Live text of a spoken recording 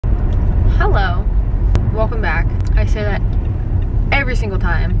Hello, welcome back. I say that every single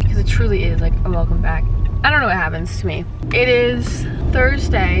time because it truly is like a welcome back. I don't know what happens to me. It is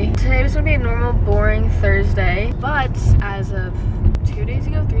Thursday. Today was gonna be a normal, boring Thursday, but as of 3 days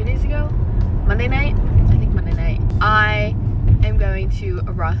ago, Monday night, I think Monday night, I am going to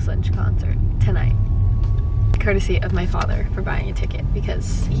a Lynch concert tonight. Courtesy of my father for buying a ticket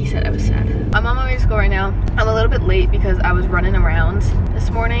because he said I was sad. I'm on my way to school right now. I'm a little bit late because I was running around this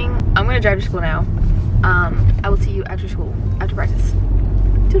morning. I'm gonna drive to school now. I will see you after school, after practice.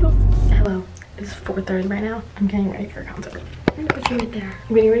 Toodles. Hello. It's 4:30 right now. I'm getting ready for a concert. I'm gonna put you right there.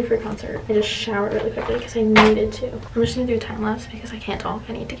 I'm getting ready for a concert. I just showered really quickly because I needed to. I'm just gonna do a time lapse because I can't talk.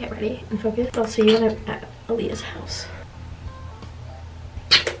 I need to get ready and focus. I'll see you when I'm at Aaliyah's house.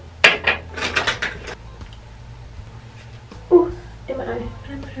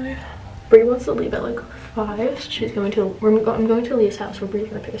 Brie wants to leave at like 5. She's going to, I'm going to Aaliyah's house where Brie's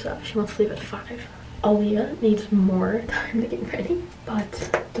gonna pick us up. She wants to leave at 5. Aaliyah needs more time to get ready, but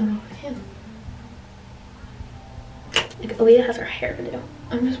don't know if I can. Like, Aaliyah has her hair to do.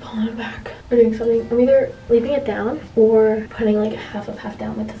 I'm just pulling it back or doing something. I'm either leaving it down or putting like half of half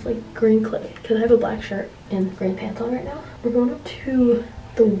down with this like green clip because I have a black shirt and green pants on right now. We're going up to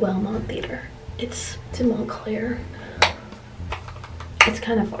the Wellmont Theater. It's in Montclair. It's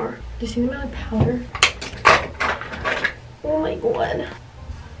kind of far. Do you see the amount of powder? Oh my god.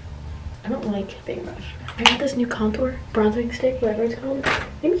 I don't like Big Brush. I got this new contour bronzing stick, whatever it's called.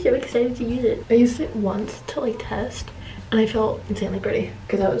 I'm so excited to use it. I used it once to like test and I felt insanely pretty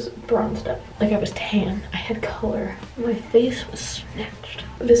because I was bronzed up. Like I was tan. I had color. My face was snatched.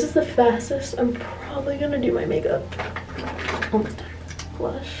 This is the fastest I'm probably gonna do my makeup. Almost done.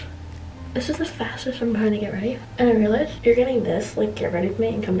 Blush. This is the fastest I'm trying to get ready. And I realized you're getting this, like get ready with me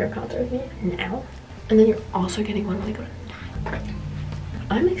and come to a concert with me now. And then you're also getting one when I go to 9.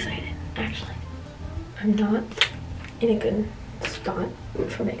 I'm excited, actually. I'm not in a good spot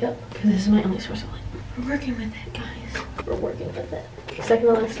for makeup because this is my only source of light. We're working with it, guys. We're working with it. Second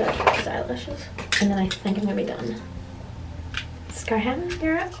to last step is eyelashes. And then I think I'm gonna be done. Sky High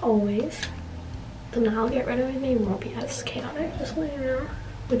mascara, always. The now get ready with me won't be as chaotic, just letting you know.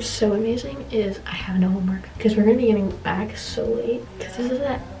 What's so amazing is I have no homework because we're gonna be getting back so late because this is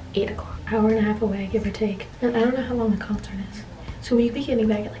at 8 o'clock, hour and a half away, give or take. And I don't know how long the concert is. So we'd be getting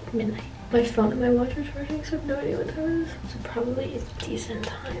back at like midnight. My phone and my watch are charging, so I have no idea what time it is. So probably it's decent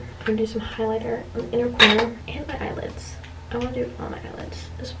time. I'm gonna do some highlighter on the inner corner and my eyelids. I wanna do it on my eyelids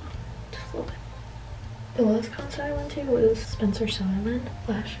as well, just a little bit. The last concert I went to was Spencer Sutherland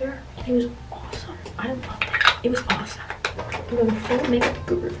last year, and it was awesome. I loved it. It was awesome. I'm going full makeup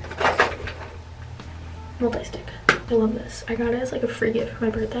guru. Multi-stick. I love this. I got it as like a free gift for my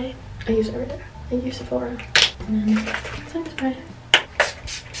birthday. I use it every day. I use Sephora. And then setting spray.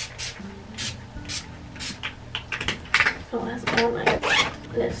 Oh, that's all night.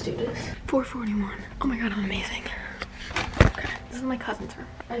 Let's do this. 4:41. Oh my god, I'm amazing. Okay, this is my cousin's room.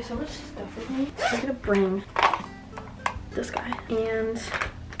 I have so much stuff with me. I'm gonna bring this guy. And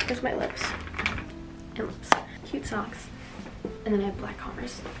here's my lips. And lips. Cute socks. And then I have black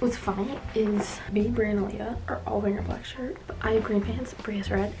Converse. What's funny is me, Brie, and Aaliyah are all wearing a black shirt, but I have green pants, Brie has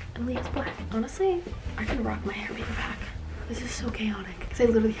red, and Leah's black. Honestly, I can rock my hair being back. This is so chaotic. Because I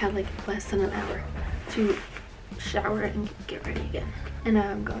literally had like less than an hour to shower and get ready again. And now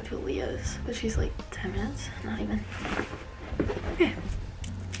I'm going to Aaliyah's, but she's like 10 minutes, not even. Okay.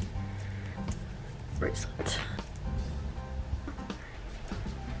 Bracelet.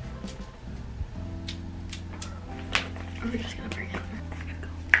 We're just gonna bring it.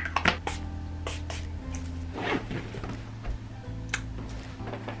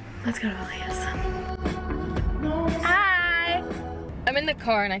 Let's go to Aaliyah's. Hi! I'm in the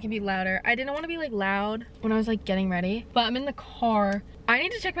car and I can be louder. I didn't want to be like loud when I was like getting ready, but I'm in the car. I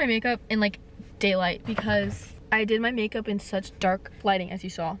need to check my makeup in like daylight because I did my makeup in such dark lighting as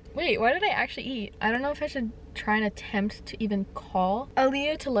you saw. Wait, what did I actually eat? I don't know if I should try and attempt to even call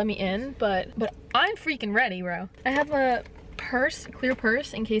Aaliyah to let me in, but I'm freaking ready, bro. I have a purse, clear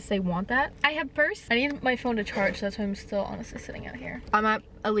purse, in case they want that. I have purse. I need my phone to charge, so that's why I'm still honestly sitting out here. I'm at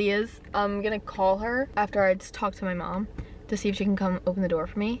Aaliyah's. I'm gonna call her after I talk to my mom to see if she can come open the door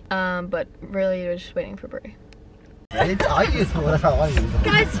for me. But really, we're just waiting for Brie. Guys,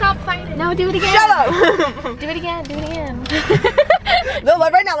 stop fighting. No, do it again. Shut up. Do it again. Do it again. No,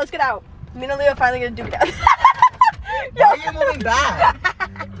 like right now. Let's get out. Me and Aaliyah are finally gonna do it again. Why are you moving back?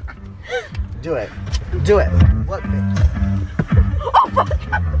 Do it. Do it. What, bitch? Oh, fuck.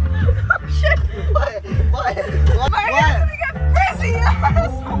 Oh, shit. What? What? My hair's gonna get frizzy.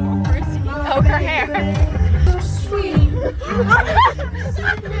 Oh, her hair. So sweet.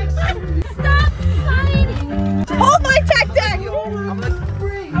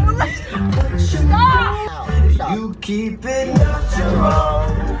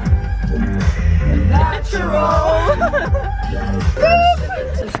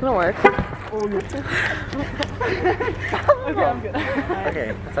 gonna work. Okay, I'm good.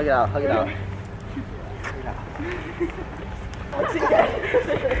 Okay, let's hug it out, hug it out.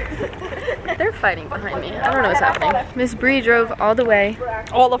 They're fighting behind me. I don't know what's happening. Miss Bree drove all the way.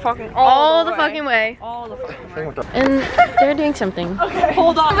 All the fucking way. All the fucking way. And they're doing something. Okay,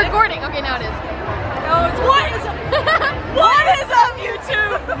 hold on. I'm recording. Okay, now it is. No, it's what is up? What is up,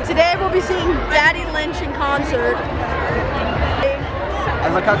 YouTube? Today we'll be seeing Daddy Lynch in concert.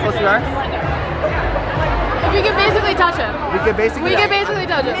 And look how close we are. We can basically touch him. We can basically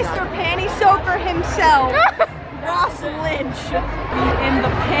touch him. Mr. Panty Soaker himself, Ross Lynch, in the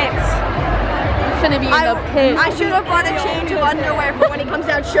pits. Finna be in the pit. I should have brought a change of underwear for when he comes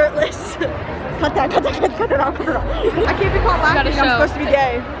out shirtless. Cut that out. I can't be caught laughing. I'm supposed to be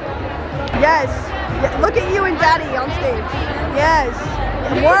gay. Yes. Yeah, look at you and Daddy on stage. Yes.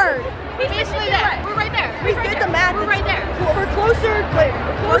 Word. Basically there. We're right there. We did the math. We're right there. We're closer. Wait,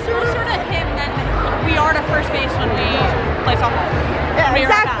 we're closer to him than we are to first base when we play softball. Yeah,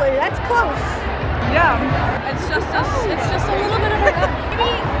 exactly. That's close. Yeah. It's just a little bit of a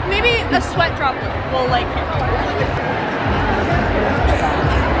maybe a sweat droplet will like him.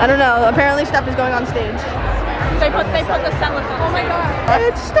 I don't know. Apparently stuff is going on stage. They put the set list on. Oh my god.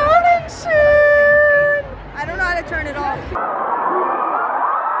 It's starting soon. I don't know how to turn it off.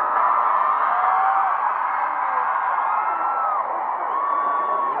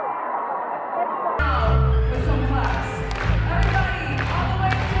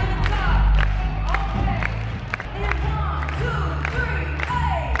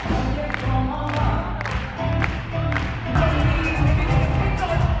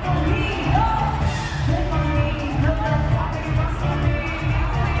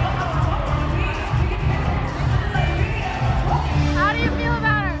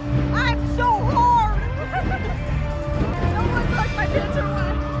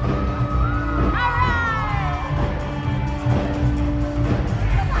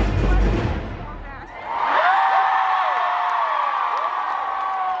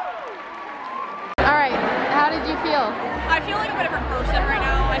 I feel like a different person right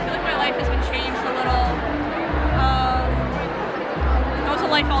now. I feel like my life has been changed a little. It was a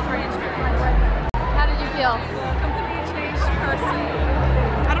life-altering experience. How did you feel? Completely changed person.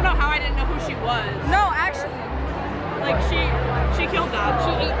 I don't know how I didn't know who she was. No, actually. Like she killed that.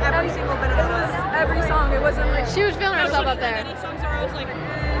 She ate every single bit of it. Every song. It wasn't like she was feeling herself up there. Any songs where I was like,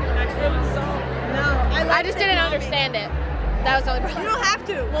 next one. No, I just didn't understand it. That was the only problem. You don't have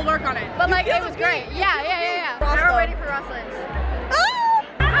to. We'll work on it. But like it was great. Yeah. Now we're waiting for Ross Lynch.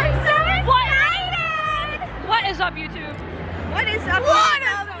 I'm so excited! What is up, YouTube? What is up? What is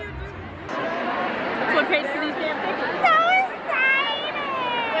up, YouTube? Flip page for these damn pictures. So excited!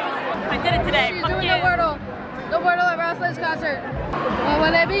 I did it today. She's doing the Wordle at Ross Lynch concert. What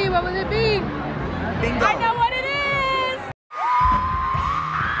will it be? What will it be? Bingo. I know what it is!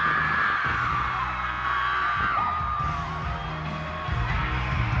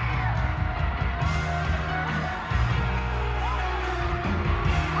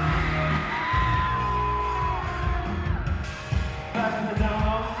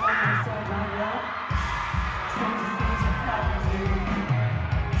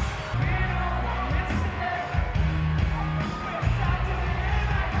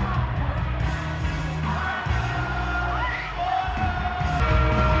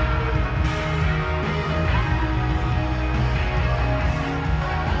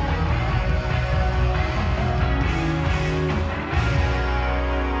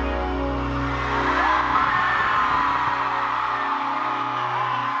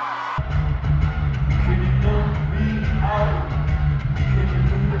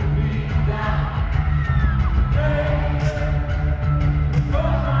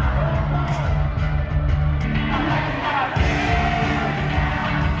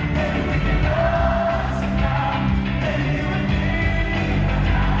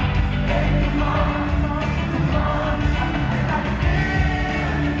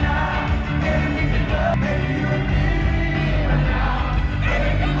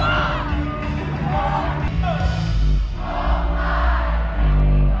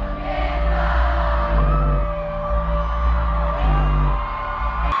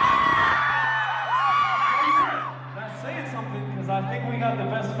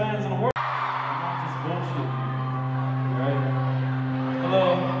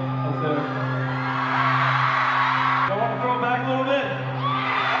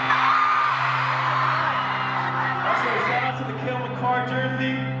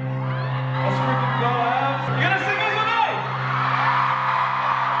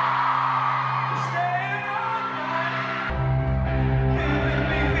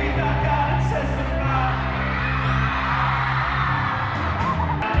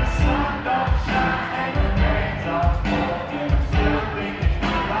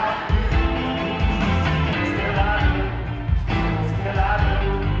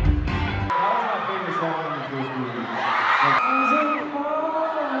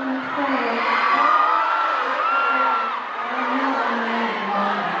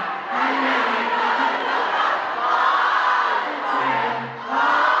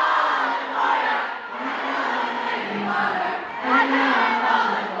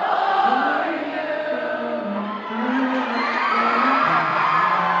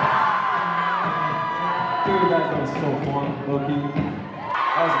 Loki.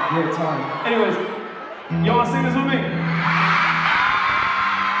 That was a great time. Anyways, you wanna sing this with me?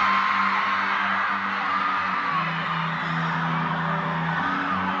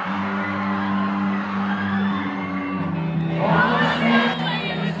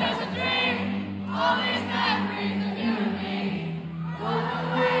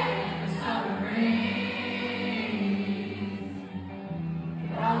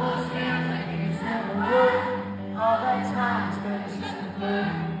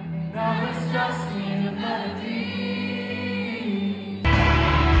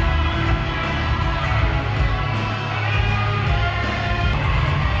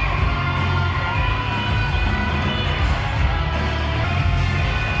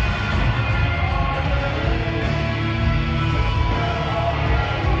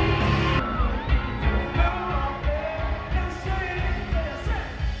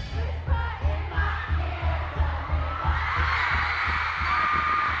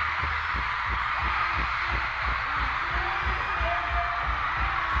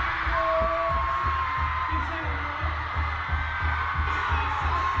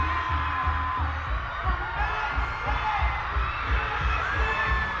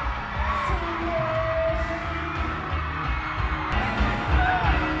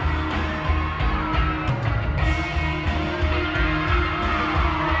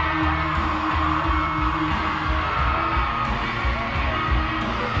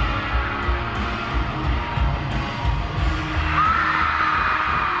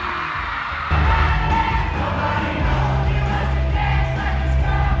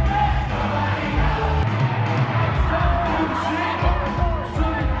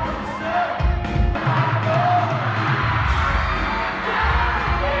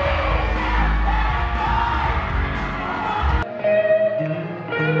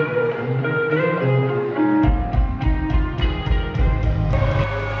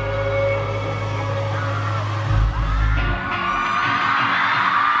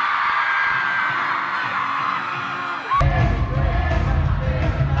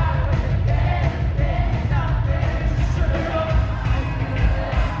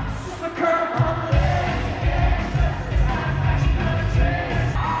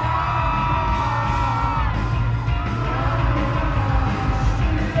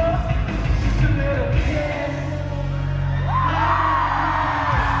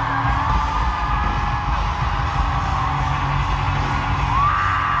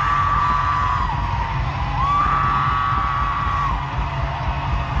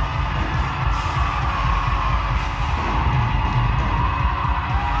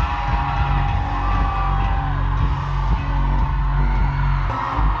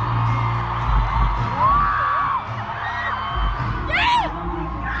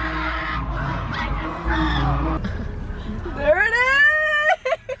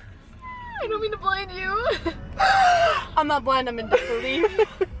 I'm not blind, I'm in disbelief.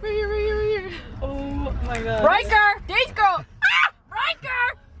 Right here, right here, right here. Oh my god. Riker! Days girl!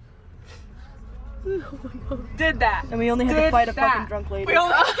 Riker! Did that. And we only had to fight a fucking drunk lady. We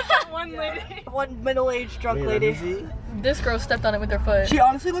only had one lady. One middle-aged drunk lady. This girl stepped on it with her foot. She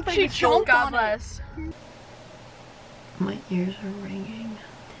honestly looked like she jumped God on bless. it. My ears are ringing.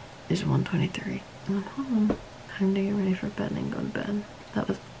 It's 1:23. I'm home. Time to get ready for bed and go to bed. That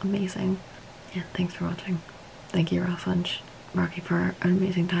was amazing. Yeah, thanks for watching. Thank you, Ross Lynch, Rocky, for an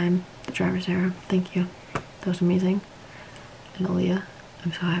amazing time. The driver Sarah, thank you. That was amazing. And Aaliyah,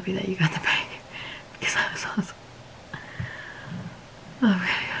 I'm so happy that you got the bag because that was awesome. Okay.